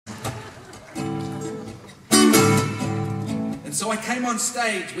And so I came on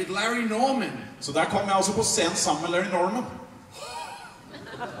stage with Larry Norman. Så der kom jeg altså på scenen sammen med Larry Norman.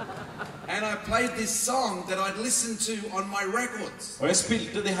 And I played this song that I'd listened to on my records. Og jeg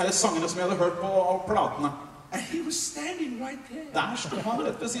spilte de her sangene som jeg hadde hørt på platene. And he was standing right there. Der stod han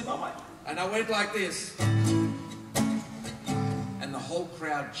rett ved siden av meg. And I went like this. And the whole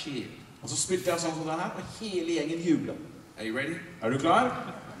crowd cheered. Og så spilte jeg sånn som det her, og hele gjengen jublet. Are you ready? Er du klar?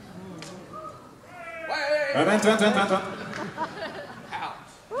 Wait. Vent. How?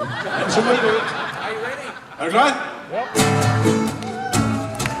 Så må du gå ut. Are you ready? Er du klar?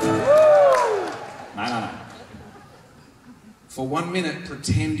 Nei. For 1 minute,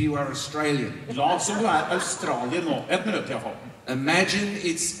 pretend you are Australian. Lat som du er Australier nå. 1 minutt i hvert fall. Imagine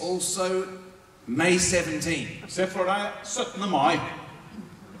it's also May 17. Se for deg 17. mai.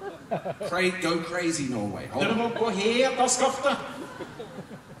 Go crazy, Norway. Hold Dere on. må gå helt av skaftet.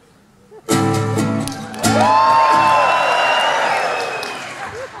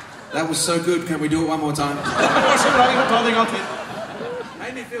 That was so good. Can we do it one more time? Det var så bra, vi kan ta det en gang til.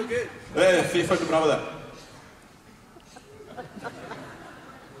 Made me feel good. Vi følte bra med det.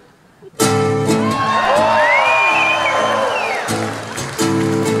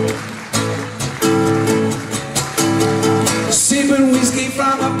 Sipping whiskey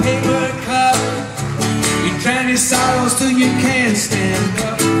from a paper cup. You drown your sorrows till you can't stand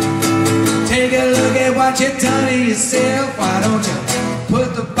up. Take a look at what you've done to yourself. Why don't you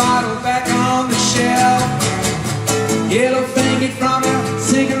put the bottle back on the shelf? Yellow fingered from your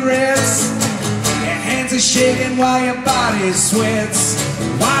cigarettes. Your hands are shaking while your body sweats.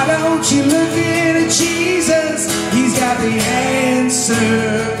 Why don't you look into Jesus? He's got the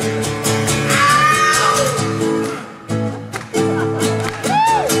answer.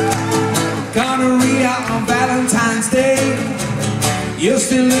 Gonorrhea on Valentine's Day. You're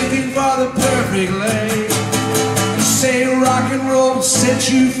still looking for the perfect lay. You say rock and roll will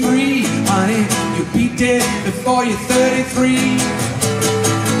set you free. Honey, you'll be dead before you're 33.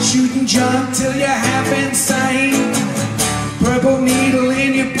 Shoot and jump till you're half insane. Purple needle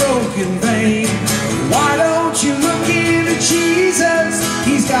in your broken vein. Why don't you look into Jesus?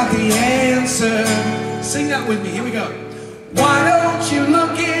 He's got the answer. Sing that with me, here we go. Why don't you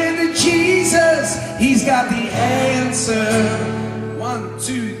look into Jesus? He's got the answer. 1,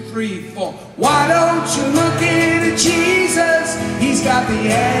 2, 3, 4. Why don't you look into Jesus? He's got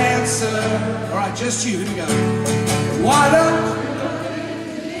the answer. All right, just you, here we go. Why don't you look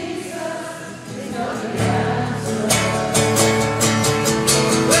into Jesus? He's got the answer.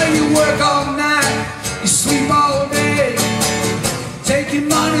 Well, you work all night, you sleep all day. Take your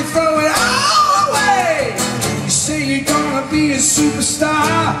money, throw it all away. Say you're gonna be a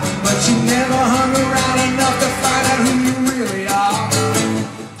superstar, but you never hung around enough to find out who you really are.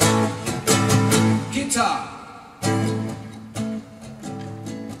 Guitar.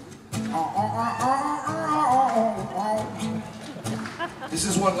 This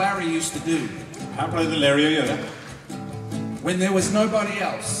is what Larry used to do. Her pleide Larry å gjøre. When there was nobody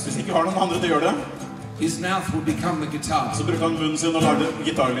else, Hvis ikke har noen andre til å gjøre det, his mouth would become the guitar. så bruker han munnen sin og lager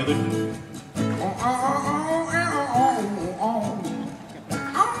gitarlyder.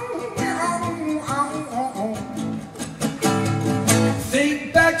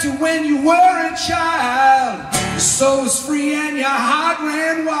 Think back to when you were a child. Your soul was free and your heart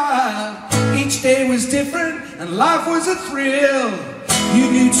ran wild. Each day was different and life was a thrill.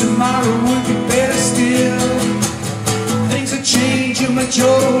 You knew tomorrow would be better still. Things have changed, you're much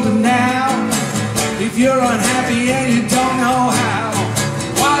older now. If you're unhappy and you don't know how,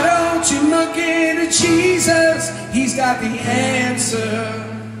 why don't you look into Jesus? He's got the answer.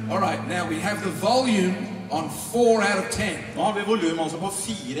 All right, now we have the volume on 4 out of 10. Nå har vi volum altså på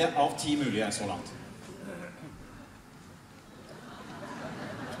 4 av 10 mulige så langt.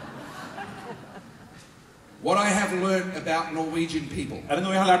 What I have learned about Norwegian people, Er det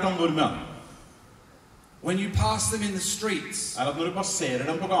noe jeg har lært om nordmenn? when you pass them in the streets, Er at når du passerer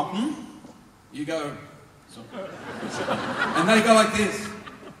dem på gaten, you go, and they go like this.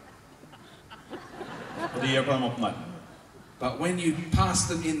 og de gjør på den måten der. But when you pass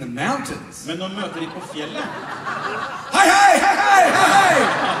them in the mountains, Men når du møter de på fjellet, hey, hey, hey, hey, hey, hey!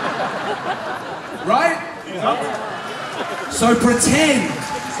 Right? ikke sant? So pretend.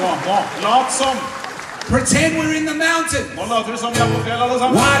 Så nå, lat som. Pretend we're in the mountain. Nå later vi som vi er på fjellet alle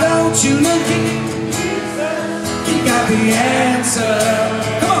sammen. Why don't you look in Jesus? He got the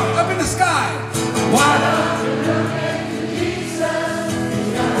answer.